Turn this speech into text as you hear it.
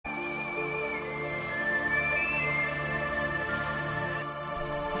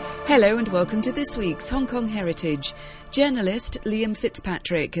Hello and welcome to this week's Hong Kong Heritage. Journalist Liam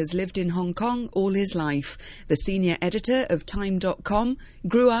Fitzpatrick has lived in Hong Kong all his life. The senior editor of Time.com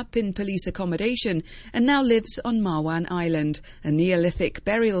grew up in police accommodation and now lives on Ma Wan Island, a Neolithic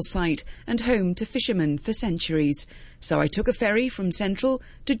burial site and home to fishermen for centuries. So I took a ferry from Central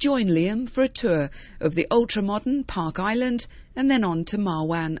to join Liam for a tour of the ultra-modern Park Island and then on to Ma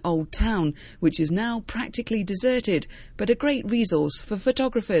Wan Old Town, which is now practically deserted, but a great resource for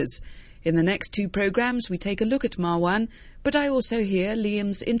photographers. In the next two programmes, we take a look at Ma Wan, but I also hear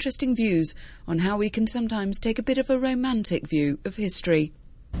Liam's interesting views on how we can sometimes take a bit of a romantic view of history.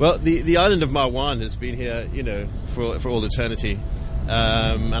 Well, the island of Ma Wan has been here, for all eternity.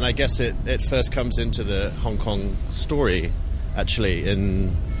 And I guess it first comes into the Hong Kong story, actually,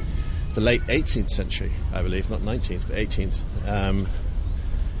 in the late 18th century, I believe, not 19th, but 18th,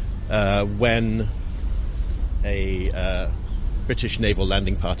 when a British naval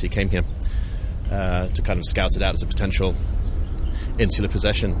landing party came here to kind of scout it out as a potential insular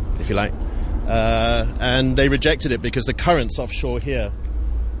possession, if you like. And they rejected it because the currents offshore here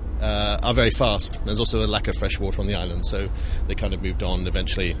are very fast. There's also a lack of fresh water on the island, so they kind of moved on.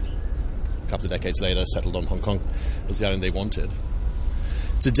 Eventually, a couple of decades later, settled on Hong Kong as the island they wanted.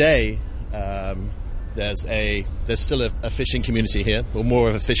 Today, there's still a fishing community here, or more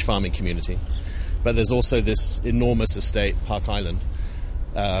of a fish farming community. But there's also this enormous estate, Park Island,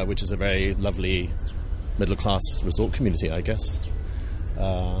 which is a very lovely middle-class resort community, I guess.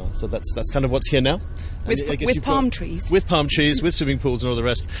 So that's kind of what's here now. With palm trees. With palm trees, with swimming pools and all the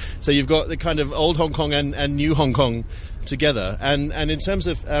rest. So you've got the kind of old Hong Kong and new Hong Kong together. And in terms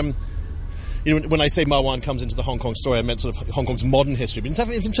of, when I say Ma Wan comes into the Hong Kong story, I meant sort of Hong Kong's modern history. But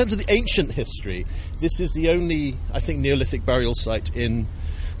in terms of the ancient history, this is the only, I think, Neolithic burial site in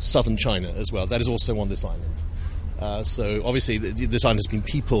southern China as well. That is also on this island. So obviously this island has been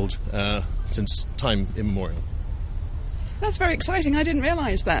peopled since time immemorial. That's very exciting. I didn't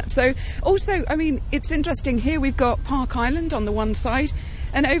realise that. So also, I mean, it's interesting. Here we've got Park Island on the one side,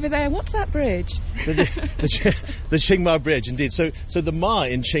 and over there, what's that bridge? the Tsing Ma Bridge, indeed. So the Ma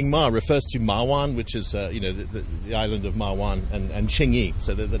in Tsing Ma refers to Ma Wan, which is the island of Ma Wan, and Tsing Yi.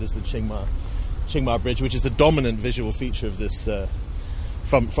 So that is the Tsing Ma Bridge, which is the dominant visual feature of this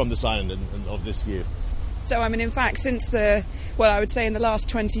from this island and of this view. So I mean, in fact, since I would say in the last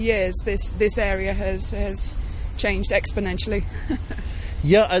 20 years, this area has changed exponentially.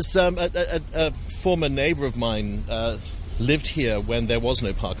 Yeah, as a former neighbour of mine lived here when there was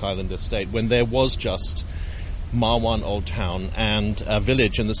no Park Island estate, when there was just Ma Wan Old Town and a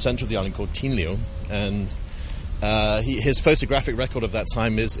village in the centre of the island called Tin Liu, and his photographic record of that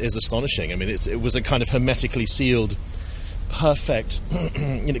time is astonishing. I mean, it was a kind of hermetically sealed, perfect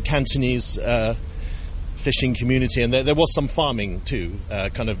Cantonese fishing community, and there was some farming too,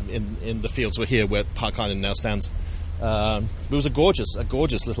 kind of in the fields where Park Island now stands. It was a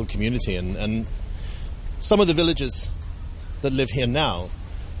gorgeous little community, and some of the villagers that live here now,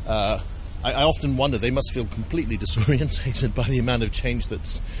 I often wonder, they must feel completely disorientated by the amount of change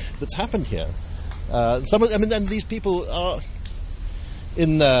that's happened here. And these people are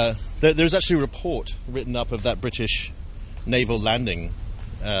in there's actually a report written up of that British naval landing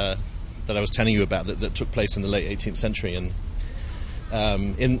that I was telling you about that took place in the late 18th century, and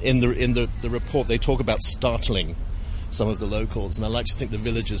in the report they talk about startling some of the locals, and I like to think the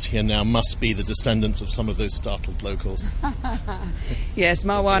villagers here now must be the descendants of some of those startled locals. Yes,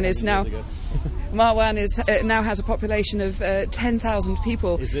 Ma Wan is now now has a population of 10,000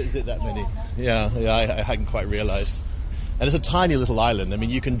 people. Is it that many? Yeah, I hadn't quite realised. And it's a tiny little island. I mean,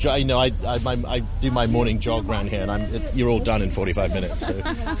 you can, I do my morning jog around here, and you're all done in 45 minutes. So,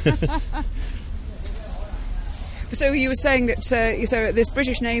 so you were saying that this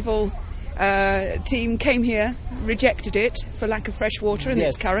British naval team came here, rejected it for lack of fresh water and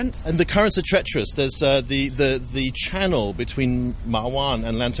its currents. And the currents are treacherous. There's the channel between Ma Wan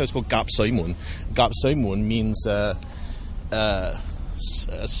and Lantau is called Gap Soi Mun. Gap Soi Mun means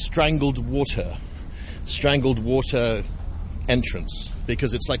strangled water entrance,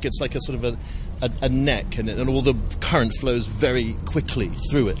 because it's like a sort of a neck, and all the current flows very quickly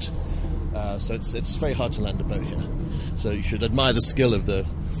through it. So it's very hard to land a boat here. So you should admire the skill of the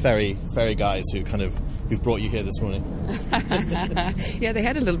ferry guys who've brought you here this morning. Yeah, they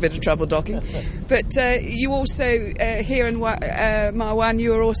had a little bit of trouble docking. But you also, here in Ma Wan,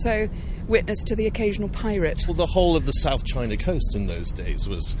 you were also witness to the occasional pirate. Well, the whole of the South China coast in those days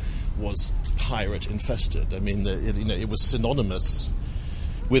was pirate infested. I mean, it was synonymous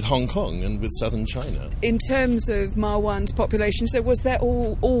with Hong Kong and with southern China. In terms of Ma Wan's population, so was there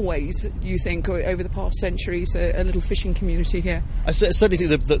always, you think, over the past centuries, a little fishing community here? I certainly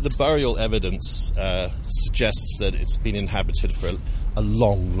think that the burial evidence suggests that it's been inhabited for a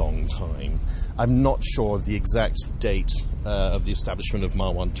long, long time. I'm not sure of the exact date of the establishment of Ma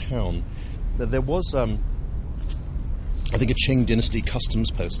Wan town. There was, I think, a Qing dynasty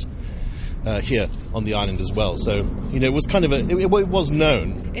customs post here on the island as well. So, it was kind of it was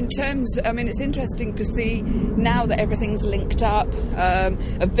known. In terms, it's interesting to see now that everything's linked up,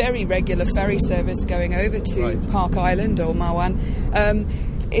 a very regular ferry service going over to Park Island or Ma Wan.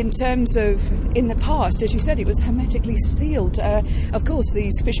 In terms of, in the past, as you said, it was hermetically sealed. Of course,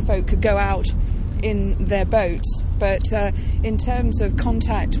 these fisherfolk could go out in their boats, but in terms of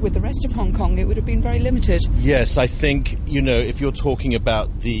contact with the rest of Hong Kong, it would have been very limited. Yes, I think, if you're talking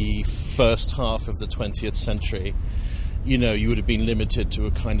about the first half of the 20th century, you would have been limited to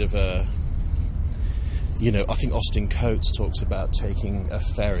a kind of I think Austin Coates talks about taking a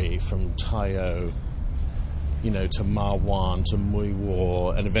ferry from Tai O, to Ma Wan, to Mui Wo,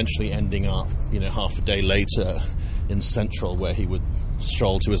 and eventually ending up, half a day later in Central, where he would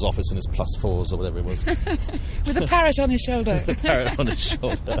stroll to his office in his +4s or whatever it was. With a parrot on his shoulder. With a parrot on his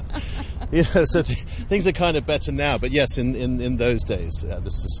shoulder. So things are kind of better now. But yes, in those days,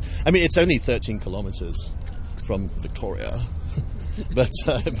 it's only 13 kilometres from Victoria. But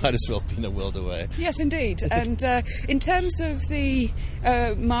it might as well have been a world away. Yes, indeed. And in terms of the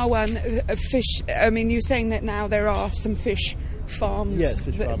Ma Wan fish, you're saying that now there are some fish farms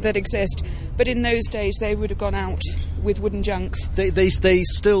that exist, but in those days they would have gone out with wooden junks. They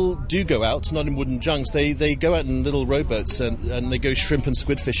still do go out, not in wooden junks. They go out in little rowboats and they go shrimp and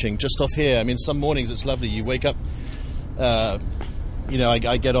squid fishing just off here. Some mornings it's lovely. You wake up, I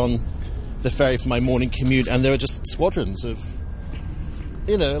get on the ferry for my morning commute, and there are just squadrons of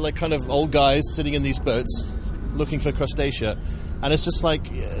kind of old guys sitting in these boats looking for crustacea, and it's just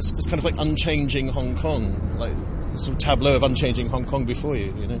kind of like unchanging Hong Kong, like sort of tableau of unchanging Hong Kong before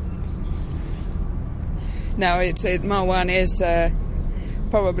you. Now, Ma Wan is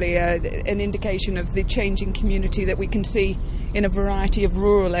probably an indication of the changing community that we can see in a variety of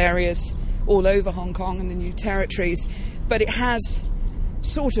rural areas all over Hong Kong and the new territories, but it has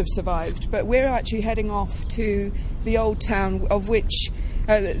sort of survived. But we're actually heading off to the old town, of which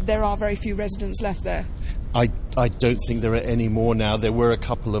there are very few residents left there. I don't think there are any more now. There were a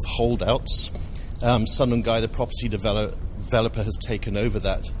couple of holdouts. Sun Lung Gai, the property developer, has taken over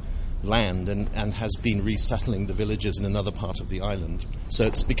that land and has been resettling the villages in another part of the island. So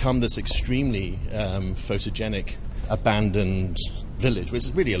it's become this extremely photogenic, abandoned village, which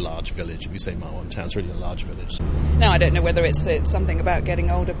is really a large village. If we say Ma Wan town, it's really a large village. Now, I don't know whether it's something about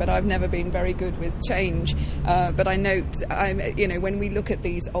getting older, but I've never been very good with change. But I note, when we look at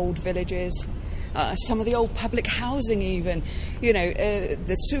these old villages, some of the old public housing even,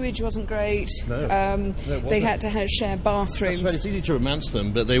 the sewage wasn't great. No, it wasn't. They had to have shared bathrooms. Right, it's easy to romance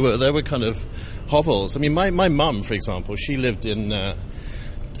them, but they were kind of hovels. My mum, for example, she lived in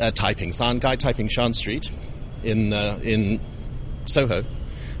Taiping Shan Street in Soho.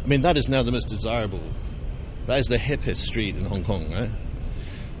 That is now the most desirable. That is the hippest street in Hong Kong, right?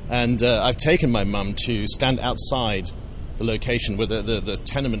 And I've taken my mum to stand outside the location where the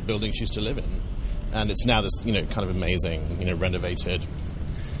tenement building she used to live in. And it's now this, kind of amazing, renovated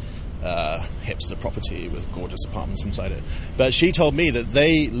hipster property with gorgeous apartments inside it. But she told me that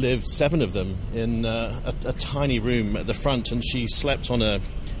they lived, 7 of them, in a tiny room at the front, and she slept on a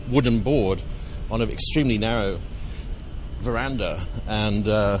wooden board on an extremely narrow veranda, and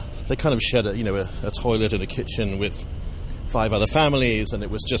they kind of shared a toilet and a kitchen with 5 other families, and it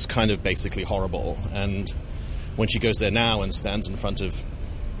was just kind of basically horrible. And when she goes there now and stands in front of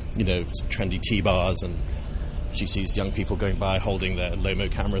trendy tea bars, and she sees young people going by holding their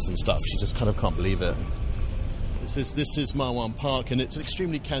Lomo cameras and stuff, she just kind of can't believe it. This is Ma Wan Park, and it's an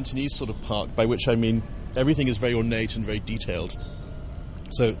extremely Cantonese sort of park, by which I mean everything is very ornate and very detailed.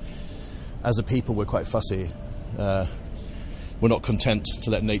 So as a people, we're quite fussy. We're not content to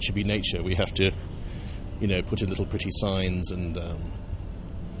let nature be nature. We have to, put in little pretty signs and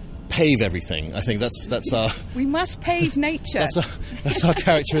pave everything. I think that's our... We must pave nature. That's our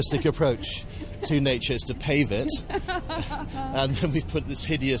characteristic approach to nature, is to pave it. And then we've put this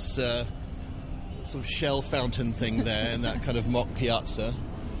hideous sort of shell fountain thing there in that kind of mock piazza.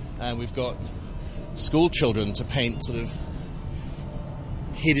 And we've got school children to paint sort of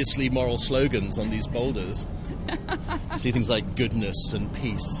hideously moral slogans on these boulders. See things like goodness and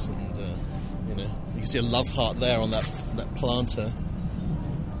peace, and you can see a love heart there on that planter.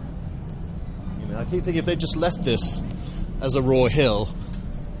 I keep thinking if they just left this as a raw hill,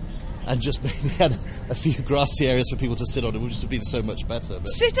 and just maybe had a few grassy areas for people to sit on. It would just have been so much better. But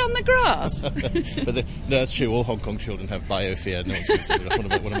sit on the grass? No, that's true. All Hong Kong children have biofear. No one's going to sit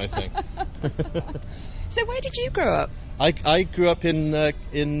on it. What am I saying? So where did you grow up? I grew up in the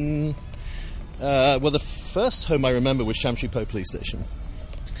first home I remember was Sham Shui Po Police Station.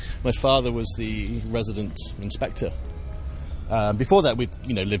 My father was the resident inspector. Before that, we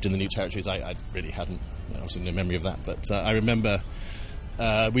lived in the New Territories. I really hadn't, obviously, no memory of that. But I remember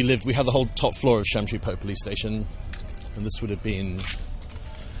we had the whole top floor of Sham Shui Po Police Station, and this would have been,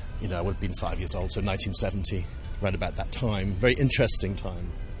 I would have been 5 years old, so 1970, right about that time. Very interesting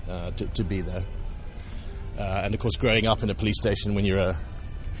time to be there. And of course, growing up in a police station when you're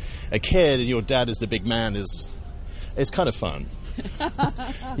a kid and your dad is the big man is kind of fun.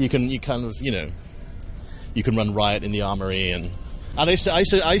 You can run riot in the armory, and I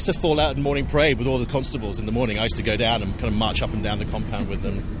used to fall out in morning parade with all the constables in the morning. I used to go down and kind of march up and down the compound with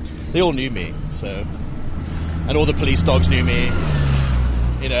them. They all knew me, and all the police dogs knew me.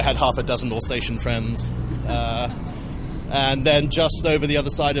 Had half a dozen Alsatian friends, and then just over the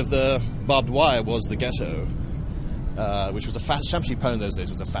other side of the barbed wire was the ghetto, which was Sham Shui Po in those days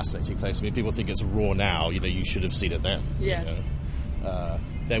was a fascinating place. I mean, people think it's raw now. You should have seen it then. Yes.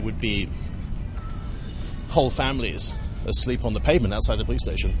 There would be whole families asleep on the pavement outside the police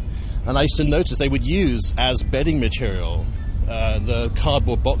station. And I used to notice they would use as bedding material the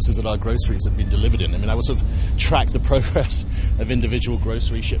cardboard boxes that our groceries had been delivered in. I mean, I would sort of track the progress of individual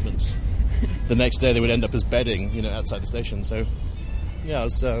grocery shipments. The next day they would end up as bedding, outside the station. So, yeah, it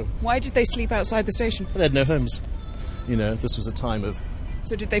was... Why did they sleep outside the station? They had no homes. This was a time of...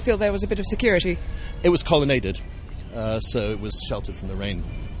 So did they feel there was a bit of security? It was colonnaded, so it was sheltered from the rain.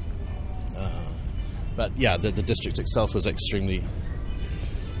 But yeah, the district itself was extremely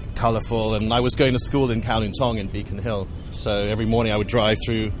colourful, and I was going to school in Kowloon Tong in Beacon Hill, so every morning I would drive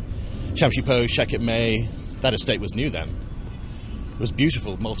through Sham Shui Po, Shek Kip Mei. That estate was new then. It was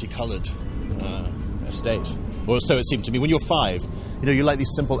beautiful, multicoloured estate, or so it seemed to me. When you're 5, you like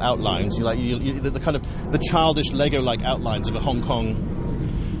these simple outlines. You like the kind of the childish Lego-like outlines of a Hong Kong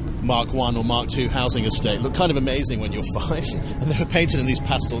Mark 1 or Mark 2 housing estate look kind of amazing when you're 5, and they were painted in these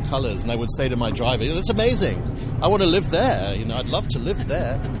pastel colours, and I would say to my driver, that's amazing, I want to live there, I'd love to live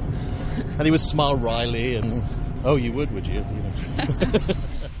there. And he would smile wryly and, oh, you would you?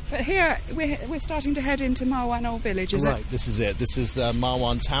 But here, we're starting to head into Ma Wan Old Village, is it? Right, this is it. This is Ma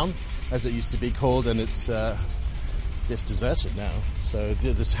Wan Town, as it used to be called, and it's deserted now. So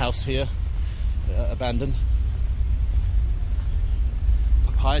this house here, abandoned.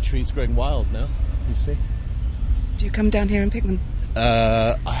 Papaya trees growing wild now, you see. Do you come down here and pick them?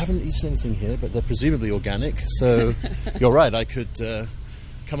 I haven't eaten anything here, but they're presumably organic, so you're right, I could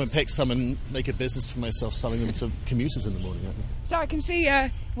come and pick some and make a business for myself selling them to commuters in the morning. So I can see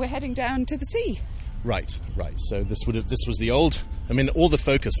we're heading down to the sea. Right. So this was the old... I mean, all the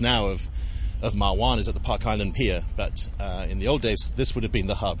focus now of Ma Wan is at the Park Island Pier, but in the old days, this would have been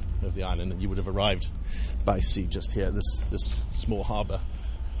the hub of the island, and you would have arrived by sea just here, this small harbour,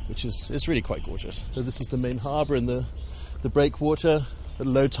 which is really quite gorgeous. So this is the main harbour and the breakwater. At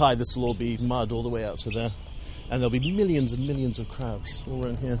low tide, this will all be mud all the way out to there. And there'll be millions and millions of crabs all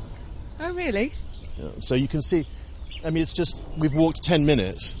around here. Oh, really? Yeah, so you can see, I mean, it's just, we've walked 10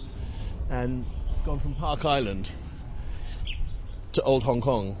 minutes and gone from Park Island to Old Hong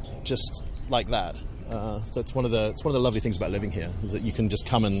Kong, just like that. So it's one of the lovely things about living here, is that you can just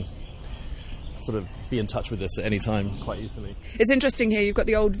come and sort of be in touch with this at any time quite easily. It's interesting here, you've got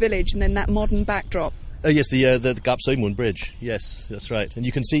the old village and then that modern backdrop. Oh yes, the Gap Soi Mun Bridge. Yes, that's right. And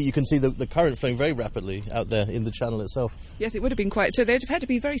you can see the current flowing very rapidly out there in the channel itself. Yes, it would have been quite... So they'd have had to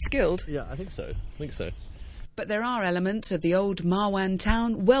be very skilled. Yeah, I think so. But there are elements of the old Ma Wan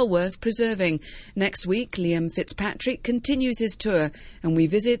town well worth preserving. Next week, Liam Fitzpatrick continues his tour and we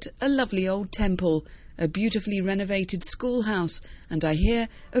visit a lovely old temple, a beautifully renovated schoolhouse, and I hear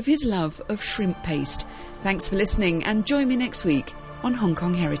of his love of shrimp paste. Thanks for listening and join me next week on Hong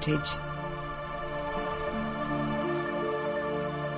Kong Heritage.